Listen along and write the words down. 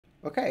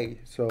Okay,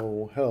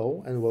 so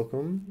hello and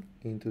welcome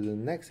into the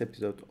next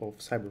episode of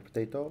Cyber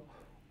Potato,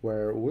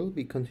 where we'll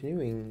be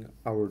continuing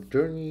our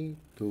journey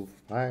to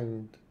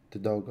find the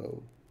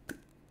doggo.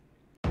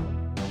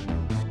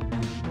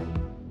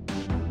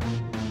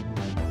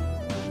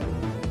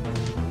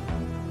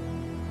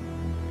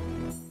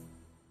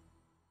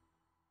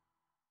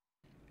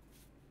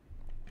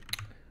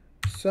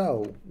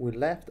 So we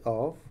left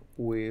off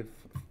with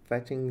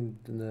fetching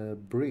the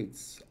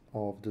breeds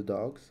of the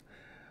dogs,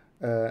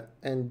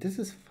 and this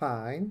is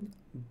fine,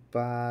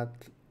 but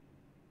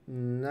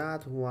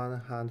not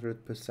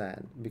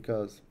 100%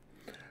 because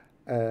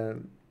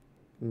um,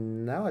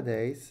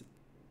 nowadays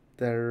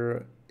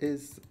there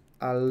is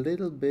a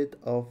little bit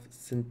of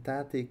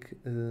syntactic,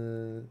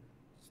 I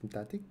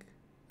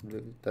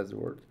believe that's the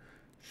word,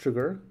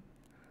 sugar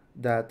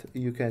that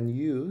you can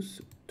use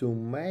to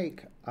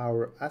make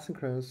our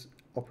asynchronous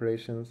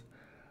operations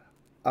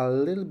a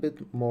little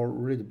bit more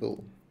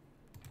readable.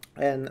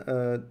 And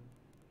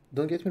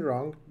don't get me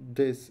wrong,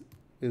 this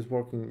is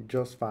working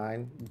just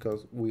fine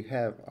because we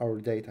have our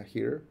data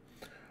here,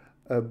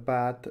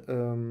 but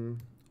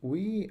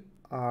we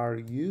are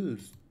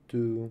used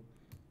to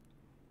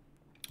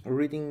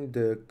reading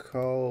the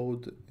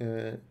code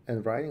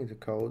and writing the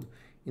code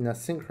in a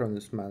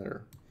synchronous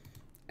manner.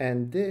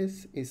 And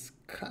this is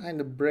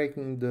kind of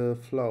breaking the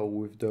flow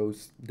with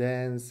those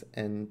thens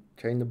and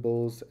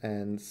chainables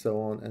and so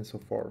on and so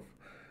forth.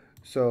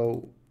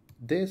 So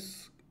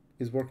this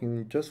is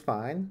working just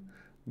fine,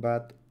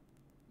 but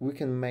we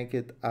can make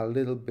it a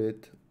little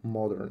bit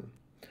modern.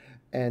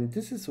 And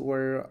this is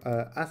where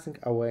async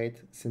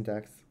await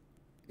syntax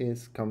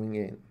is coming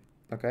in,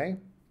 okay?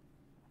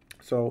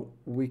 So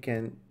we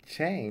can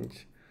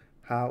change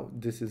how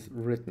this is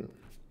written.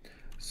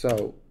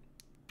 So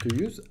to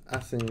use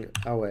async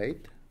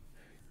await,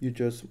 you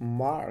just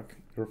mark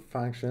your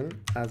function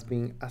as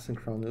being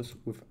asynchronous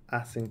with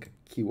async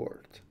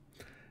keyword.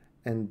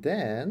 And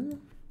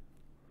then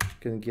you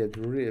can get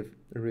rid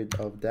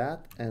of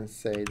that and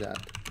say that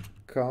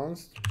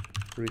const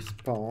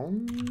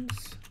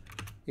response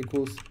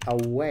equals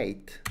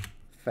await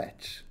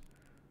fetch.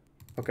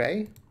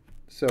 Okay,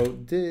 so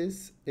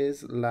this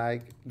is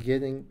like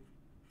getting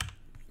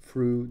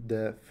through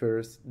the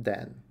first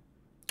then.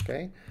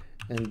 Okay,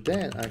 and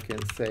then I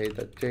can say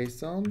that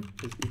JSON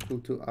is equal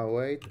to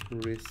await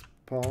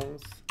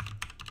response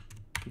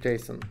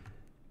JSON.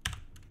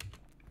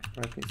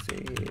 Let me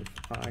see if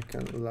I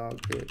can log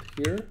it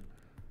here.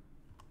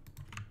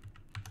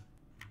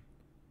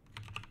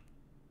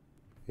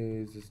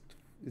 Is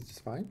this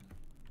fine?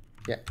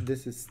 Yeah,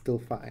 this is still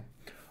fine.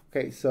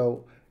 Okay,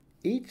 so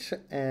each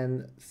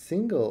and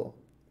single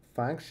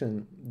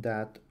function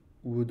that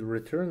would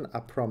return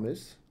a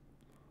promise,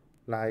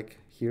 like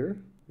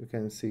here, you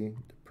can see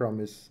the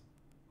promise.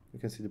 You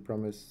can see the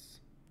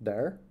promise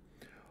there.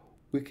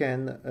 We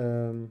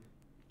can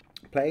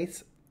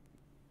place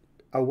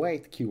a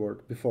wait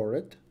keyword before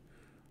it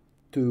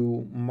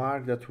to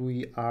mark that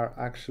we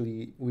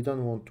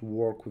don't want to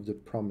work with the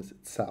promise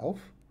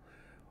itself.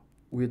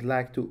 We'd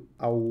like to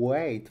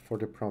await for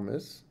the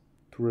promise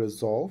to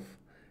resolve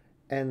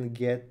and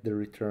get the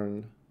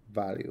return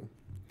value.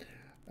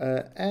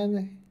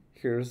 And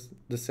here's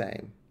the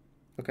same.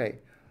 Okay,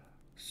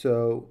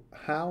 so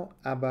how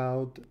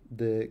about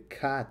the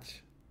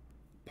catch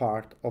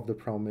part of the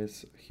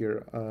promise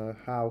here?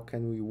 How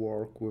can we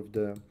work with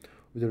the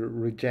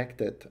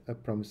rejected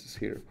promises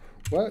here?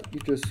 Well, you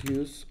just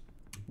use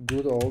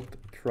good old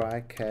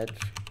try catch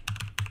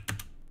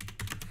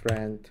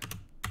friend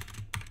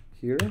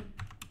here,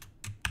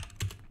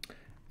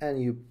 and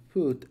you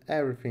put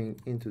everything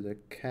into the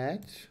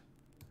catch.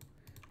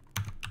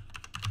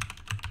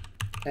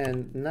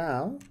 And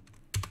now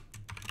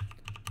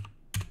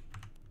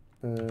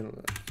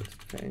let's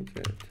just change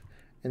it.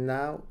 And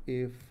now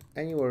if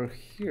anywhere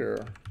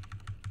here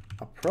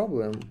a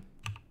problem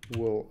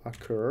will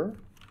occur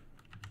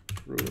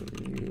through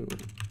new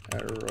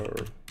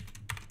error,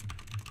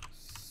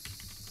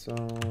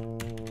 something's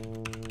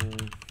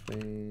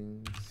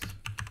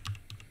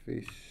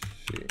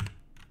fishy.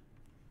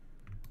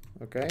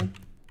 Okay,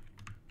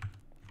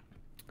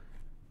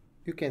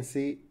 you can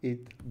see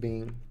it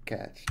being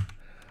catched.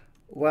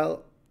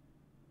 Well,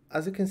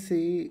 as you can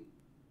see,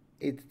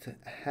 it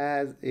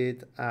has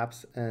its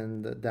ups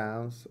and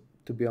downs.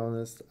 To be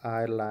honest,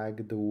 I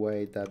like the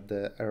way that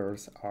the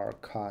errors are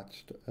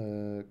catched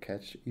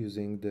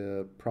using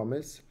the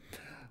promise.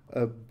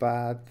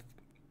 But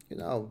you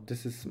know,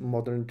 this is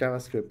modern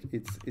JavaScript.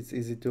 It's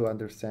easy to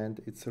understand.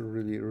 It's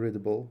really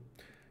readable.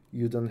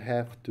 You don't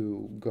have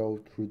to go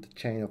through the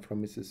chain of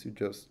promises. You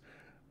just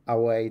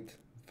await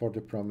for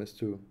the promise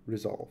to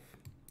resolve.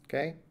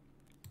 Okay.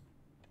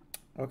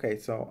 Okay,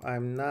 so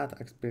I'm not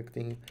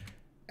expecting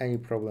any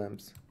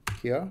problems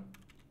here.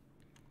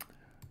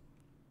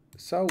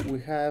 So we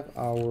have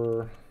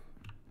our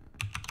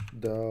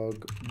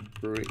dog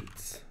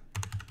breeds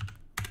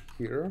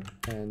here,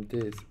 and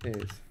this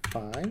is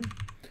fine.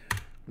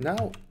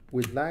 Now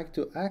we'd like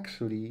to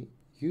actually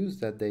use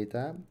that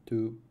data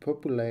to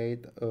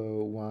populate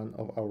one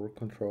of our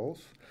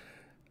controls.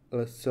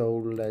 So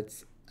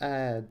let's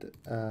add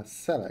a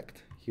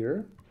select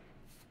here.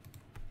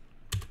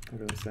 I'm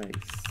gonna say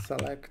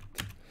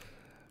select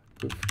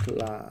with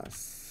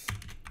class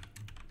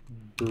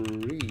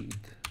breed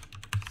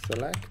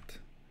select,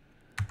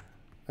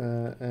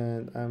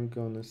 and I'm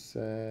gonna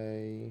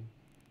say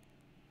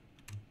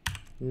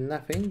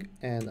nothing,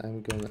 and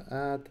I'm gonna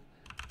add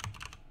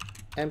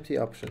empty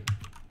option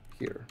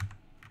here.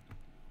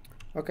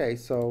 Okay,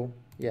 so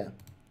yeah,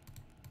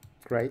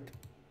 great,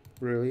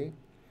 really.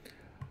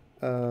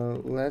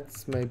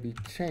 Let's maybe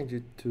change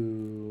it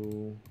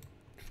to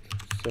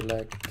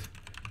select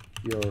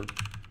your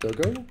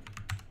doggo.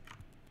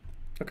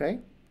 Okay,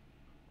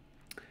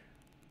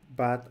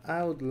 but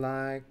I would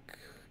like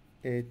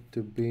it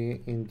to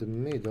be in the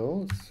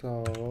middle,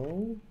 so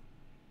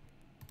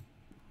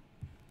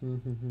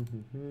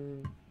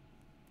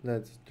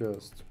let's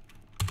just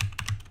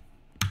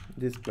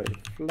display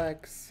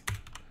flex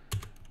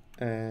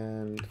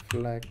and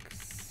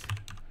flex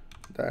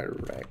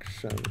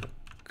direction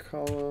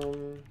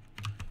column,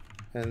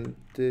 and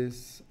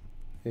this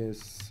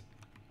is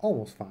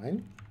almost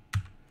fine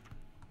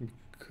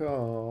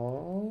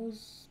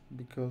because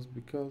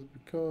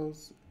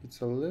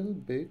it's a little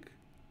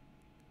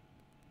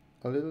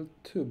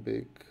too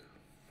big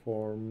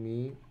for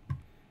me.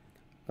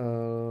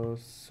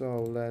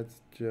 So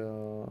let's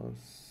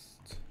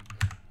just,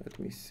 let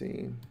me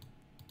see,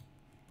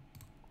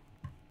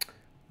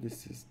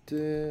 this is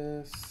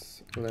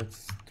this,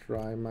 let's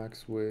try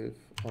max width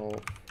of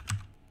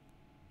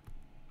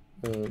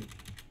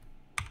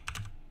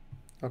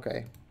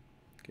okay,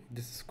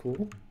 this is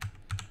cool,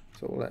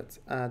 so let's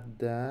add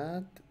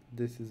that.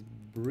 This is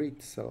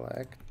breed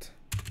select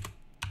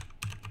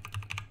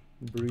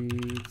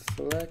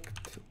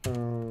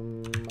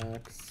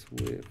max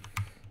width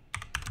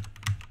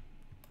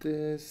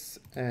this,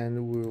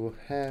 and we'll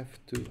have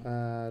to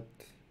add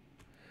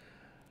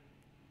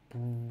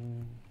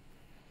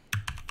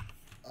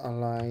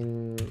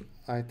align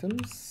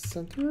items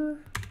center.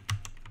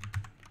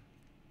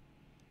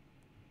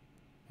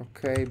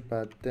 Okay,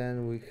 but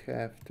then we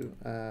have to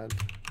add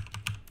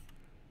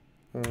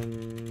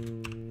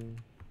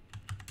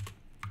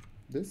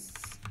this.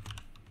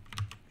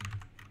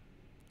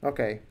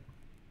 Okay,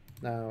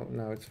 now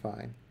it's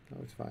fine.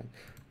 Now it's fine.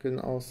 Can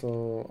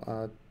also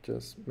add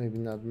just maybe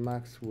not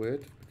max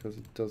width because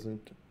it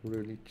doesn't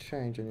really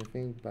change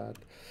anything, but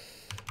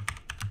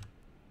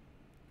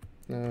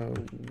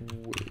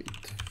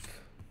width.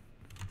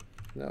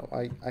 No,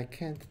 I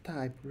can't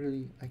type,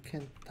 really. I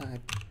can't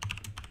type.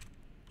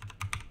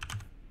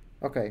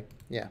 Okay,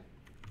 yeah.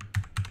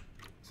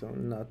 So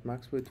not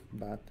max width,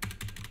 but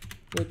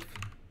width.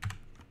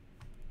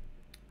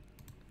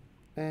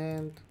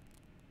 And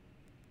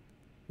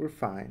we're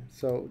fine.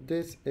 So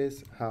this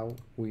is how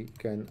we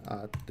can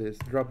add this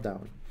drop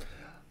down.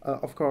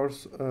 Of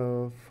course,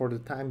 for the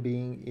time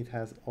being, it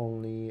has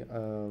only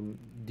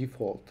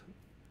default,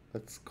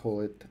 let's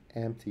call it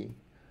empty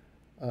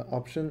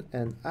option,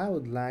 and I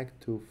would like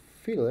to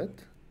fill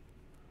it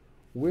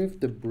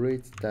with the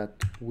breeds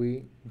that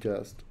we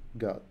just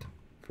got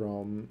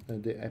from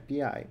the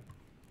API.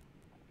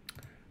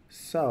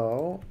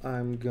 So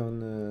I'm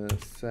gonna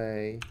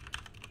say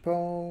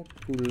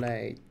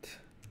populate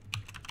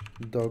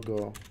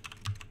doggo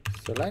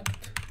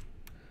select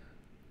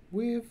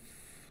with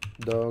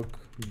dog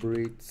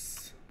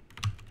breeds.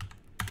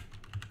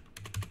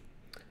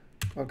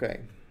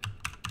 Okay,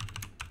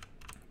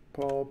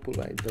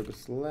 populate doggo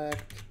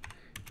select.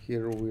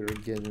 Here we're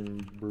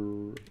getting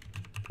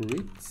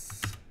breeds.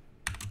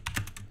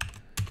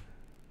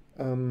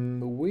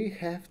 We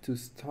have to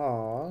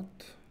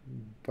start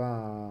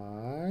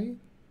by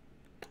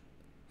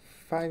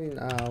finding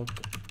out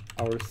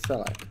our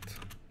select.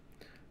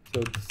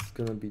 So this is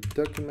gonna be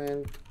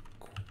document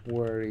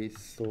query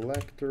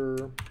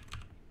selector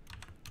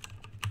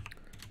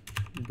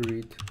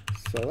breed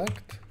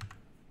select.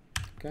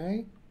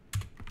 Okay,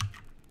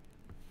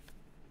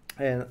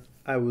 and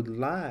I would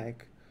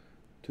like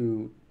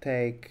to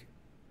take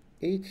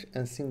each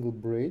and single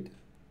breed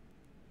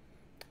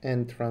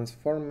and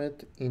transform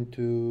it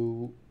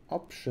into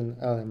option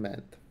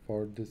element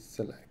for this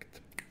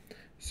select.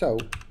 So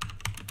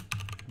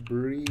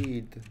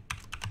breed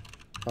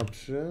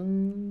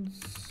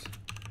options,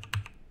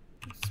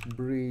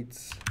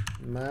 breeds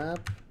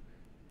map.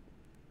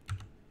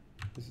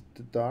 Is it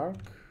too dark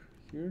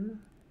here?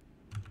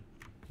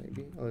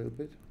 Maybe a little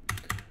bit.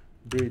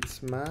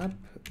 Breeds map,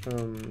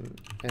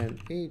 and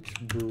each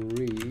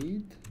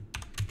breed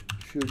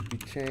should be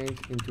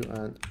changed into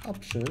an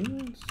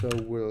option. So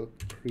we'll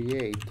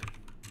create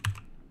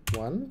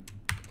one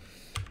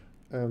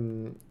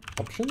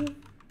option.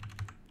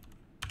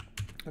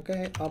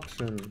 Okay,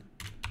 option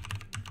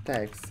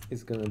text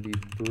is gonna be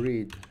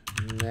breed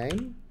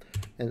name,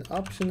 and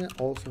option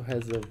also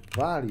has a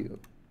value,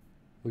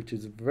 which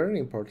is very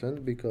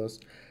important because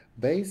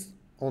based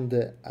on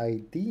the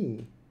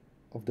ID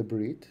of the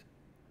breed,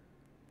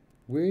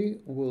 we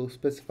will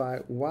specify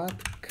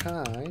what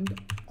kind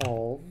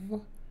of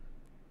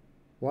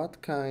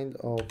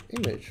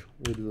image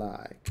we'd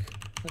like.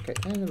 Okay,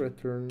 and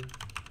return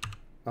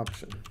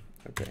option.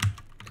 Okay.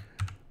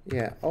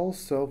 Yeah,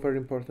 also very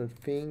important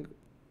thing,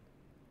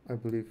 I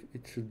believe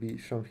it should be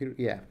shown here.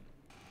 Yeah,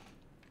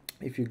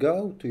 if you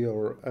go to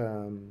your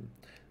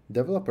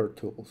developer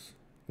tools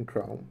in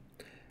Chrome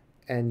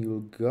and you'll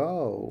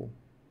go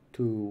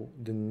to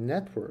the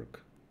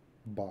network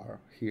bar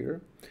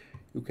here,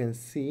 you can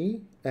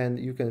see, and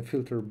you can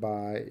filter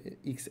by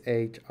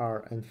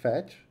XHR and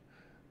fetch,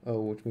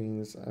 which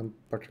means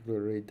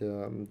particularly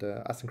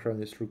the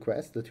asynchronous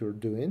request that you're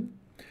doing.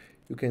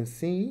 You can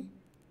see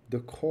the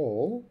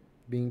call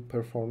being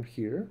performed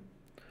here,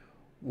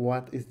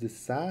 what is the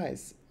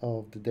size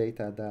of the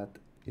data that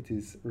it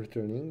is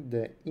returning,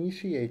 the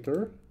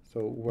initiator,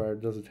 so where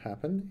does it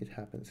happen? It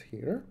happens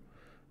here,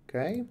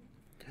 okay?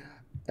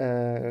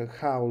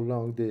 How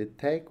long did it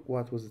take,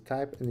 what was the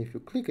type, and if you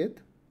click it,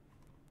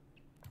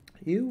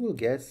 you will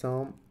get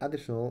some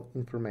additional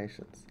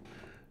information.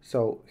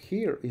 So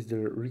here is the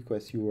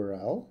request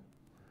URL,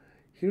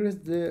 here is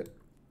the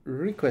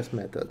request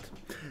method,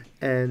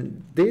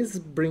 and this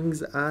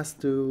brings us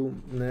to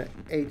the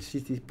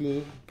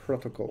HTTP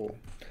protocol.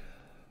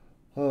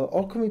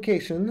 All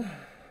communication,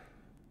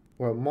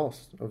 well,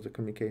 most of the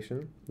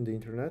communication on the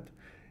internet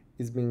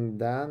is being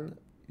done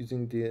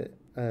using the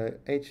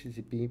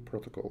HTTP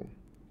protocol,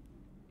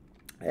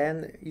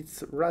 and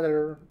it's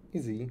rather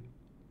easy,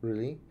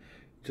 really.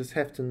 You just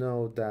have to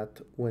know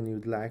that when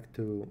you'd like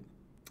to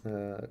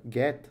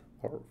get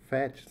or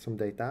fetch some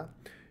data,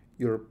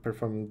 you're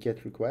performing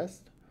GET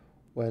request.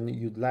 When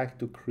you'd like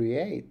to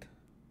create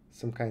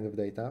some kind of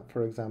data,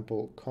 for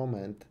example,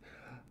 comment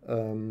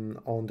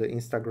on the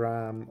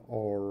Instagram,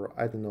 or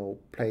I don't know,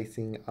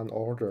 placing an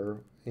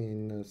order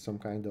in some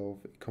kind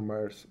of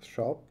e-commerce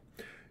shop,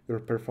 you're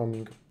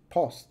performing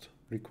POST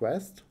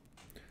request.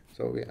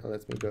 So yeah,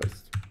 let me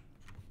just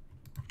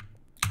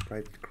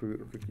write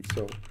it.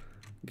 So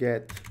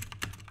get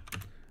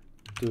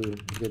to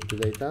get the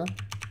data.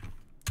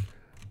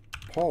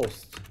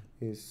 POST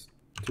is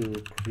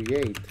to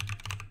create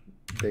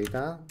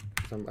data,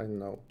 some, I don't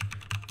know,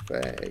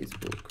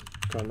 Facebook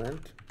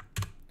comment.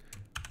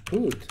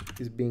 Put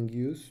is being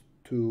used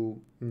to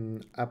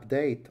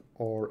update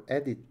or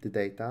edit the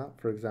data.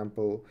 For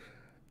example,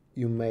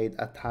 you made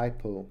a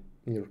typo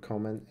in your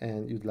comment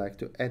and you'd like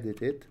to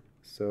edit it.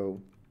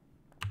 So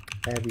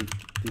edit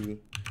the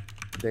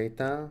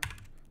data,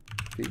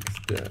 fix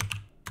the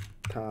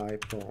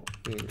typo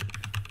in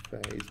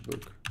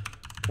Facebook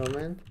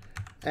comment,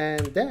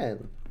 and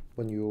then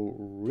when you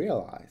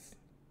realize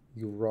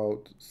you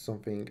wrote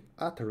something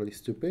utterly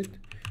stupid,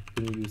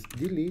 you can use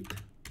delete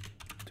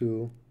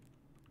to,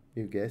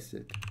 you guessed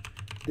it,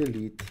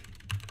 delete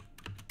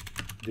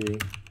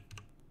the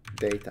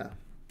data.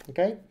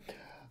 Okay,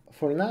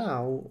 for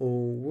now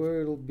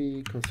we'll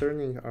be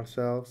concerning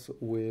ourselves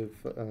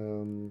with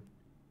the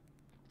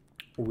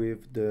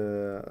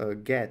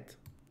get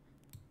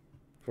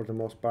for the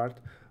most part,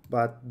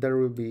 but there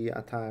will be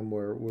a time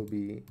where we'll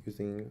be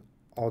using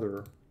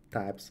other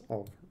types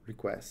of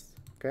requests.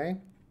 Okay,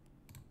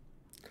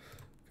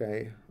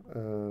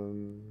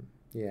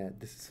 yeah,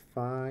 this is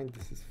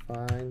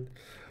fine.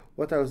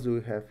 What else do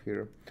we have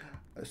here?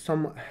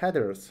 Some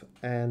headers,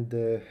 and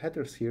the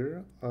headers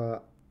here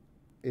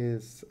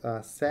is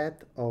a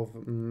set of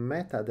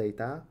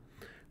metadata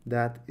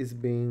that is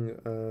being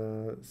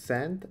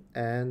sent,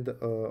 and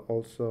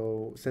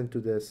also sent to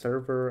the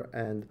server,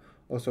 and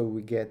also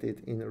we get it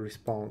in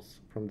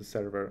response from the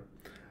server.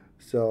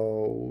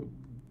 So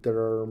there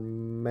are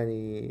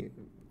many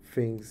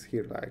things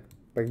here, like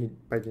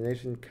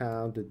pagination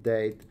count, the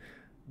date,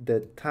 the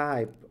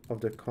type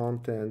of the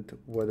content,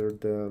 whether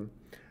the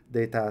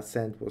data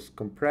sent was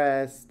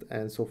compressed,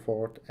 and so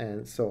forth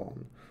and so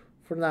on.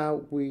 For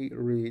now, we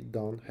really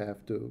don't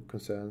have to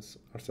concern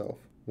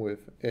ourselves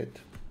with it.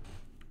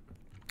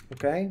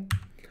 Okay,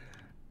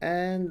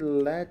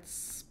 and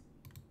let's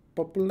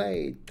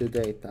populate the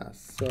data.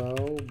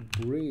 So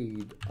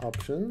breed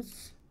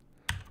options,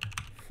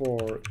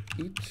 for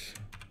each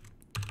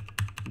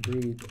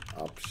breed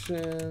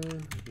option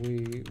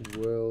we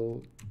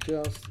will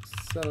just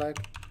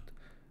select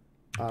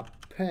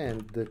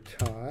append the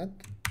chart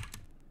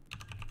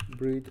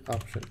breed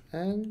option.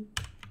 And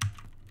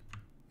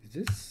is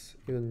this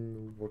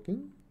even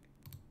working?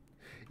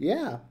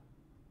 Yeah,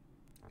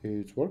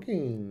 it's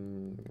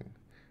working.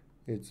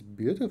 It's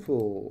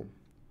beautiful.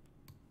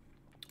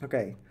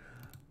 Okay,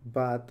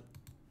 but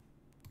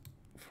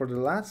for the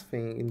last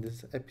thing in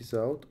this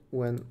episode,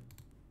 when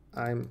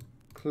I'm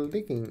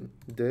clicking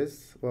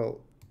this,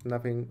 well,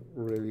 nothing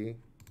really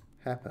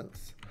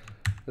happens.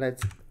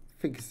 Let's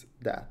fix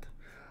that.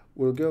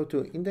 We'll go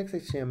to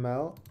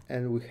index.html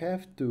and we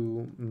have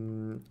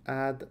to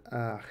add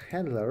a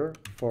handler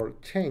for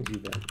change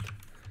event.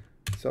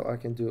 So I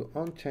can do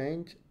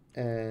onChange,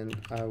 and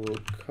I will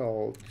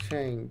call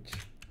change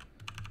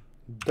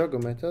doggo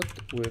method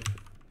with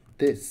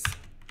this.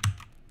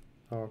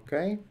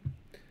 Okay,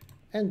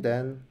 and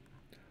then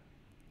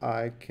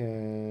I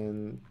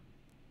can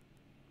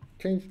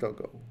change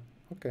doggo.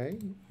 Okay.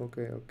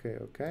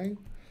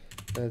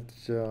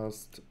 Let's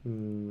just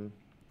do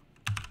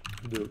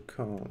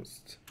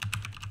const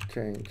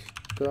change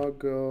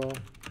doggo,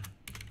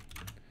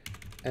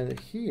 and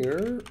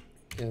here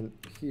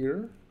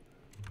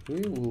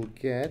we will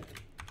get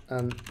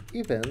an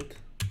event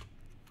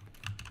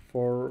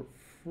for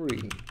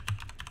free,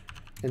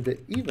 and the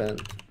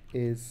event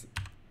is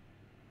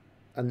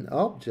an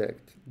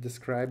object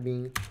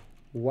describing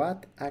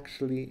what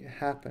actually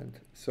happened.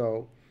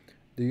 So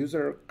the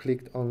user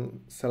clicked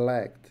on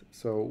select,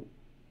 so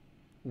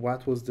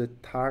what was the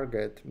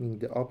target, meaning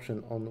the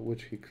option on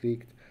which he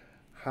clicked,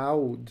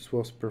 how this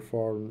was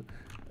performed.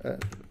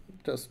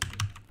 Just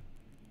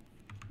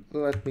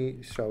let me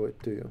show it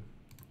to you.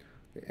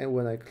 And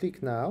when I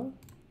click now,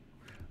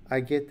 I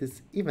get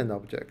this event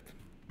object,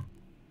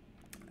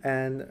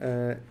 and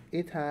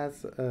it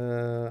has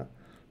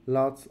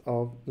lots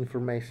of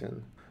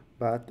information,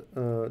 but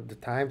the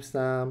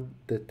timestamp,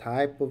 the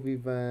type of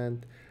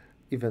event,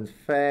 event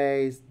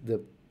phase,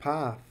 the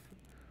path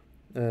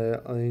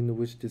in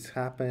which this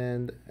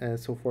happened, and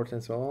so forth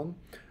and so on.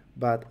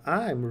 But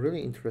I'm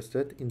really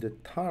interested in the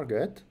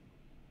target,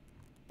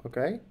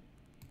 okay?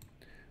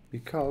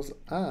 Because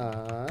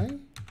I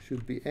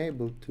should be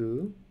able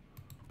to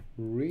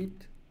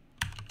read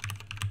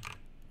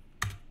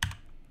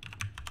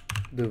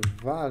the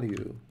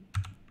value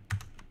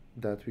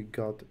that we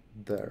got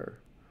there.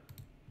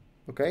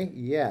 Okay,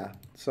 yeah,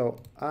 so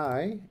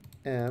I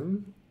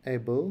am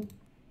able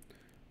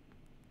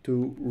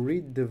to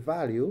read the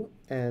value,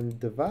 and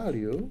the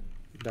value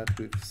that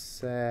we've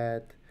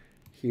set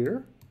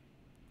here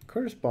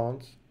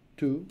corresponds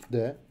to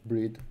the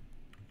breed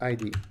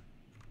ID.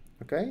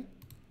 Okay,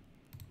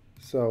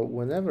 so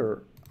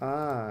whenever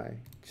I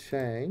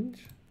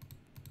change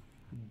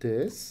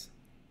this,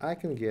 I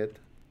can get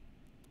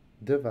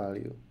the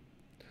value.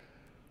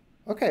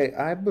 Okay,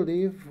 I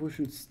believe we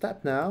should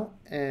stop now,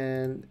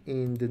 and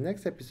in the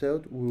next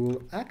episode we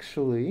will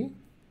actually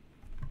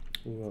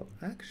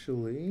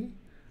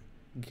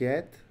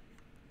get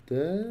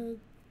the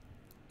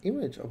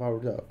image of our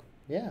dog.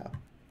 Yeah,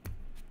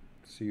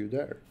 see you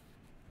there.